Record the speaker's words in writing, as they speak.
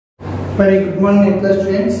Very good morning, class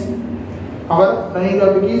students. Our running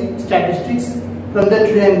topic is statistics. From that,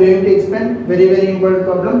 today I am going to explain very important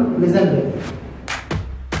problem. Listen well.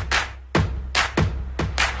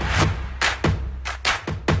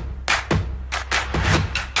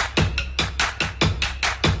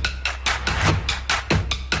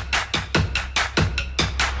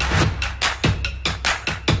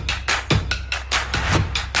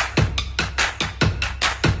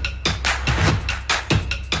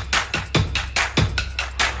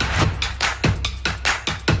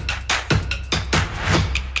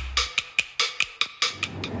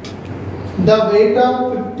 The weight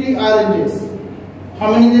of 50 oranges.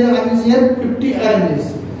 How many there are here? 50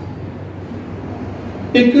 oranges.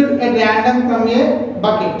 Picked at random from a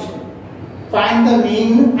bucket. Find the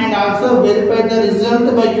mean and also verify the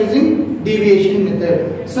result by using deviation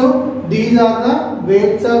method. So these are the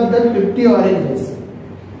weights of the 50 oranges.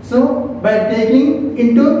 So by taking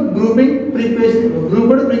into grouped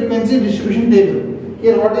frequency distribution table.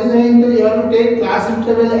 Here what is going to, you have to take class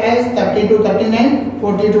interval as 30 to 39,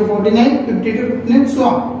 40 to 49, 50 to 59, so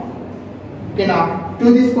on. Okay, now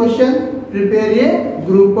to this question, prepare a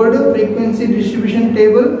grouped frequency distribution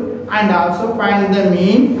table and also find the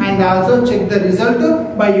mean and also check the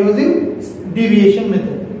result by using deviation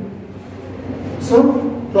method. So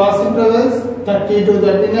class intervals 30 to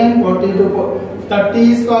 39, 40 to 40. 30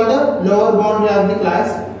 is called the lower boundary of the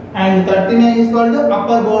class and 39 is called the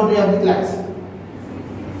upper boundary of the class.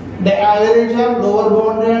 The average of lower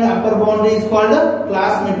boundary and upper boundary is called the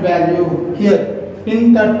class mid value. Here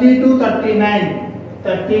in 30 to 39,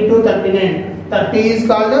 30 is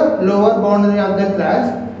called the lower boundary of the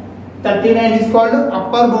class, 39 is called the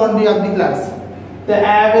upper boundary of the class. The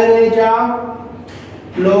average of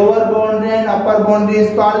lower boundary and upper boundary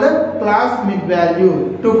is called the class mid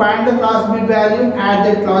value. To find the class mid value, add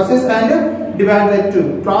the classes and divide by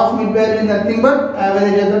 2. Class mid value is nothing but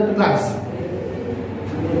average of the class.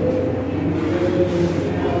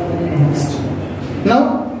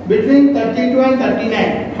 Now between 32 and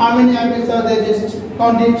 39, how many apples are there? Just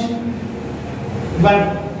count it.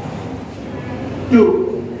 1,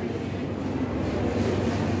 2,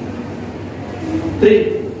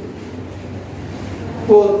 3,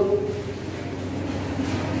 4,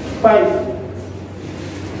 5,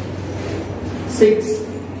 6.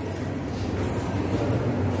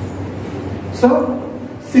 So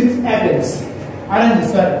 6 apples.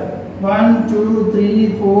 Oranges, sorry. 1, 2,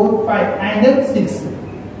 3, 4, 5 and 6.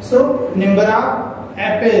 So number of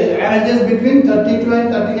oranges between 32 and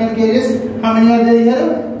 39 kgs. How many are there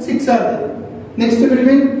here? 6 are there. Next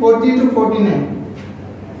between 40 to 49.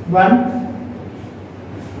 1,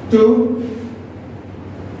 2,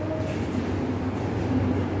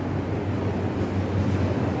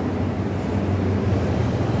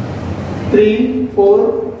 3,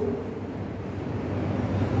 4,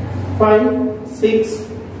 5, 6,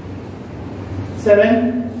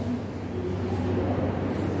 7,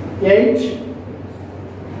 8,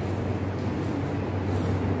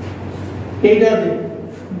 8 are there.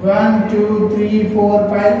 1, 2, 3, 4,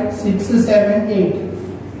 5, 6, 7, 8.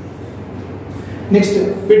 Next,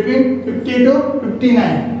 between 50 to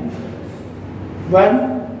 59.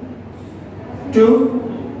 1, 2,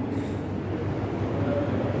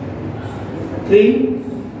 3,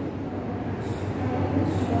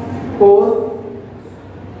 4,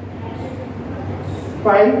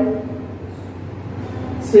 5,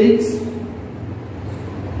 6,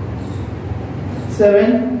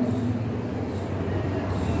 7,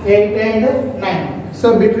 8 and 9.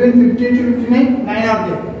 So between 50 to 59, 9 are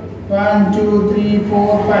there. 1, 2, 3,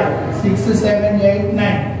 4, 5, 6, 7, 8,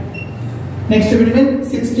 9. Next between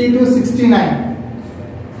 60 to 69.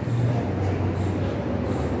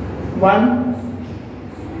 1,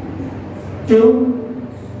 2,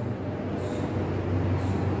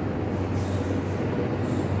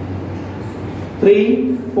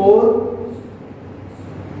 3, 4,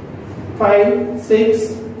 5,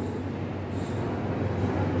 6.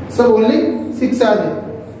 So only 6 are there.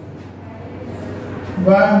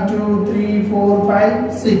 1, 2, 3, 4,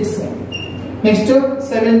 5, 6. Next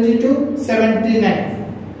 70 to 79.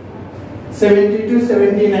 70 to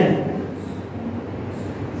 79.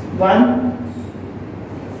 1,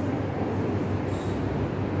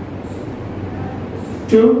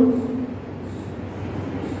 2,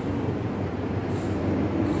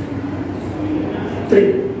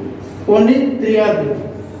 3. Only 3 are there.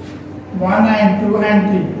 1 and 2 and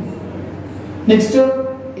 3. Next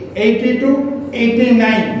 80 to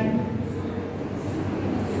 89.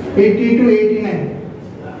 80 to 89.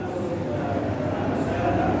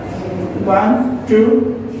 1,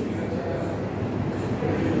 2,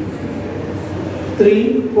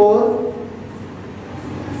 3, 4,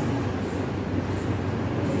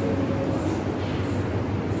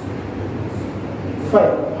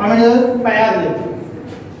 5. How many are 5 are there?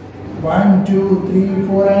 1, 2, 3,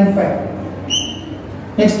 4 and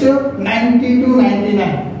 5. Next 90 to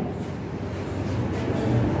 99.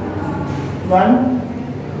 1,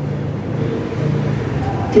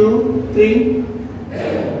 2, 3,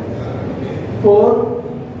 4,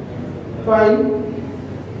 5,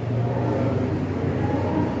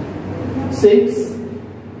 6,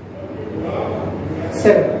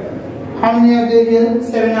 7. How many are there here?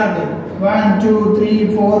 7 are there. 1, 2,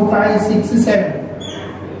 3, 4, 5, 6, 7.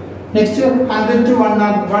 Next 100 to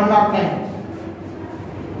 109.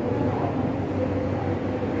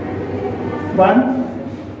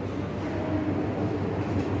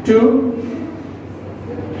 1, 2,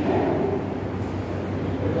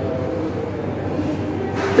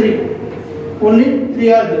 3. Only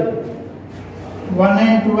 3 are there. 1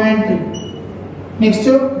 and 2 and 3. Next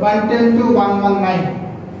 110 to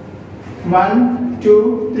 119. 1,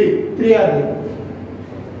 2, 3. 3 are there.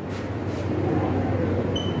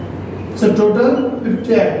 So total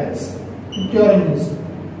 50 items. 50 oranges.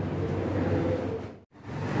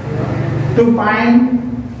 To find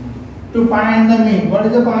the mean. What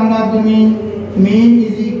is the formula of the mean? Mean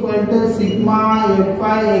is equal to sigma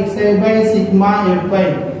fi xi by sigma fi.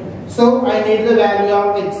 So I need the value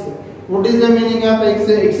of x. What is the meaning of x?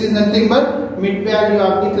 X is nothing but mid value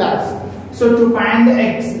of the class. So to find the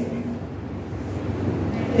x,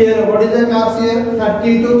 here what is the class here?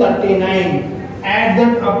 30 to 39. Add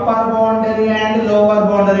that upper boundary and lower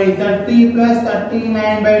boundary. 30 plus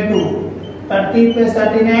 39 by 2. 30 plus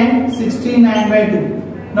 39, 69 by 2.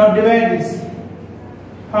 Now divide this.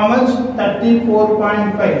 How much?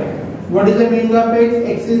 34.5. What is the meaning of x?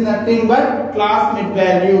 X is nothing but class mid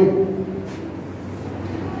value.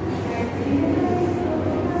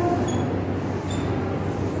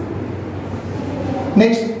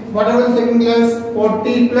 Next, what are the second class?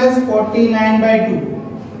 40 plus 49 by 2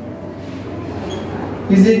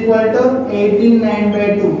 is equal to 89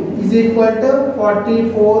 by 2 is equal to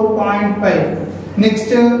 44.5. Next,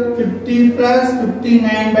 50 plus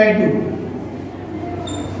 59 by 2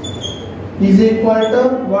 is equal to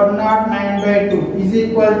 109 by 2 is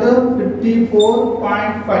equal to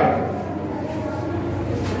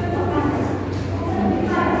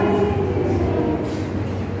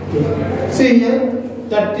 54.5. See here,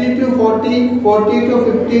 30 to 40, 40 to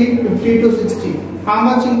 50, 50 to 60. How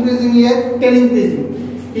much increasing here? 10 increasing.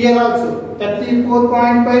 Here also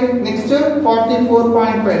 34.5, next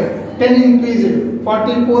 44.5, 10 increased.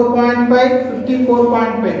 44.5,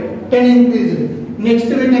 54.5, 10 increased. Next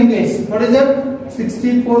we can guess. What is that?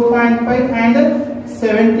 64.5 and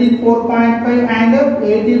 74.5 and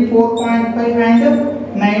 84.5 and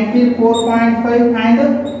 94.5 and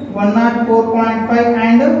 104.5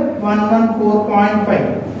 and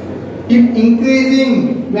 114.5. If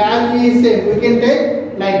increasing value is same, we can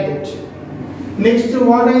take like that. Next,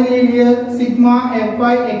 what I need here? Sigma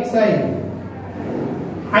fi xi.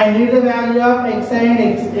 I need the value of xi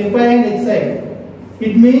and fi and xi.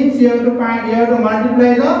 It means you have to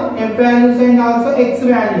multiply the f values and also x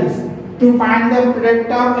values. To find the product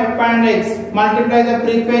of f and x, multiply the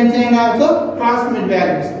frequency and also class mid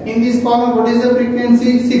values. In this column, what is the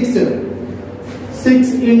frequency? 6.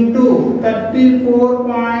 6 into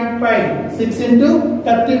 34.5. 6 into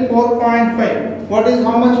 34.5. What is,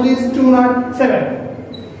 how much it is? 207.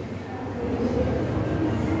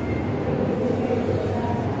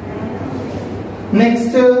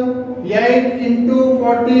 Next, 8 into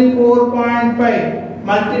 44.5.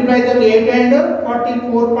 Multiply that 8 and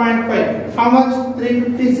 44.5. How much?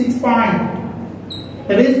 356 point.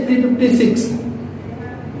 That is 356.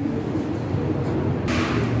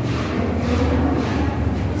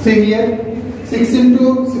 See here, 6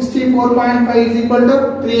 into 64.5 is equal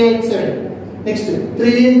to 387. Next,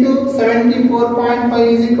 3 into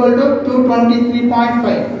 74.5 is equal to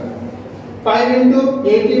 223.5. 5 into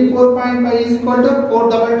 84.5 is equal to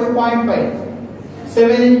 422.5.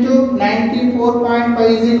 7 into 94.5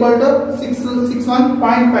 is equal to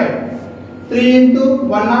 661.5. 3 into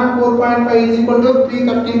 104.5 is equal to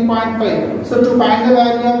 313.5. So to find the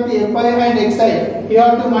value of the fi and xi, you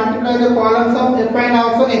have to multiply the columns of fi and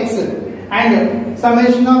also x. And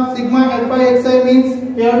summation of sigma fi xi means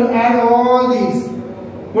you have to add all these.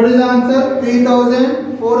 What is the answer?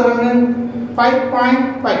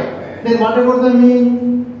 3405.5. Then what about the mean?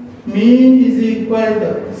 Mean is equal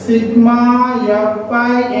to sigma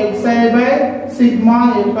fi xi by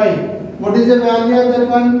sigma fi. What is the value of that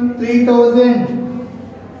one?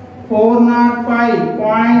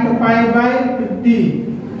 3405.5 by 50.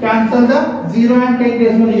 cancel the 0 and take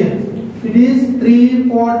decimal here. It is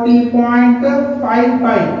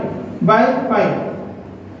 340.55 by 5.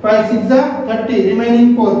 5 6 are 30,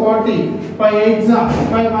 remaining 4 40. 5 8 are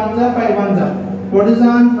 5 1 are 5 1 are. What is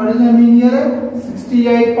the mean here?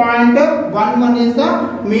 68.11 is the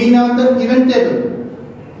mean of the given table.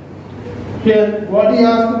 Here, what he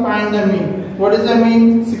has to find the mean. What is the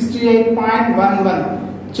mean?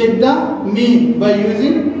 68.11. Check the mean by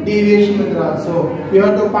using deviation method also. You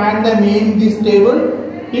have to find the mean in this table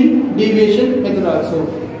in deviation method also.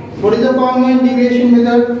 What is the formula in deviation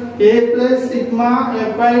method? A plus sigma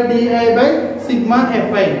fi di by sigma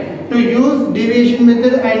fi. To use deviation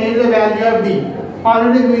method, I need the value of d.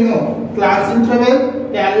 Already we know class interval,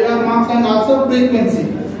 value of marks, and also frequency.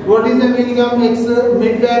 What is the meaning of x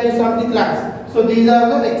mid values of the class? So these are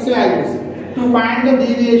the x values. To find the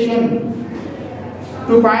deviation,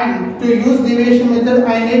 to use deviation method,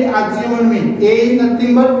 I need assumed mean. A is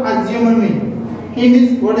nothing but assumed mean. In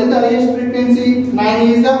this, what is the highest frequency? 9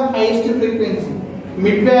 is the highest frequency.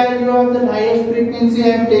 Mid value of the highest frequency I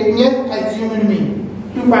am taking as assumed mean.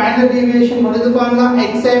 To find the deviation, what is the formula?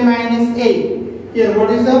 Xi minus a. Here, what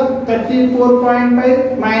is the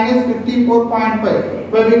 34.5 minus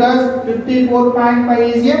 54.5? Well, because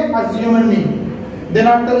 54.5 is a assumed mean. Then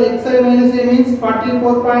after xi minus a means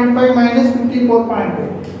 44.5 minus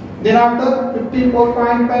 54.5. Then after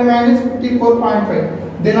 54.5 minus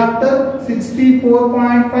 54.5. Then after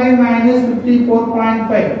 64.5 minus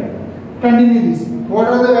 54.5. Continue this. What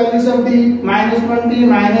are the values of the minus 20,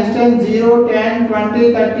 minus 10, 0, 10,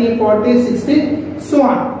 20, 30, 40, 60, so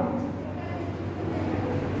on.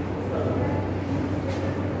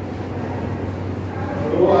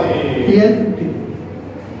 Here 50.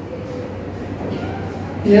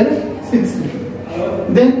 Here 60.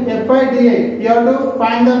 Then fi di. You have to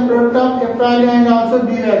find the product of f value and also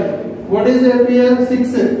d value. What is f here?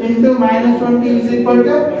 6 into minus 20 is equal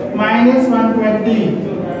to minus 120.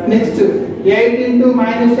 Next, 8 into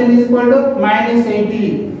minus 10 is equal to minus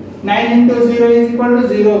 80. 9 into 0 is equal to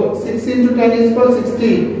 0. 6 into 10 is equal to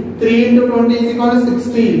 60. 3 into 20 is equal to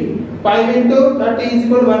 60. 5 into 30 is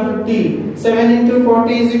equal to 150. 7 into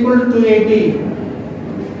 40 is equal to 280.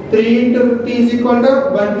 3 into 50 is equal to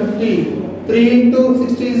 150. 3 into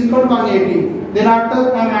 60 is equal to 180. Then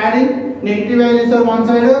after I am adding negative values are one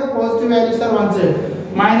side, positive values are one side.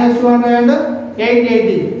 Minus 200 and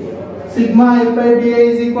 880. Sigma fi di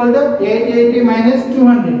is equal to 880 minus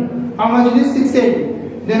 200. How much it is?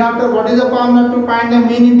 680. Then after, what is the formula to find the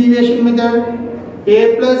mean in deviation method?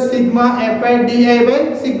 A plus sigma fi di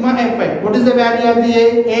by sigma fi. What is the value of the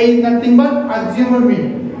a? A is nothing but assumed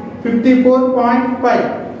mean.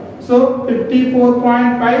 54.5. So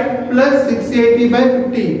 54.5 plus 680 by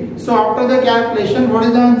 50. So after the calculation, what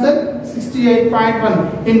is the answer?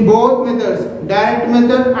 68.1. In both methods, direct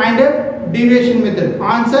method and deviation method,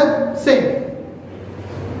 answer same.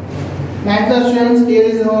 Next students, here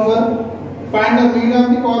is homework. Find the mean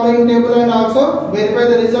of the following table and also verify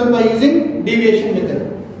the result by using deviation method.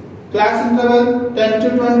 Class interval 10 to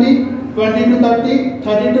 20, 20 to 30,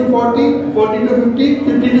 30 to 40, 40 to 50,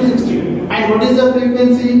 50 to 60. And what is the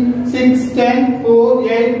frequency? 6, 10, 4,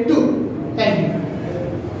 8, 2. Thank you.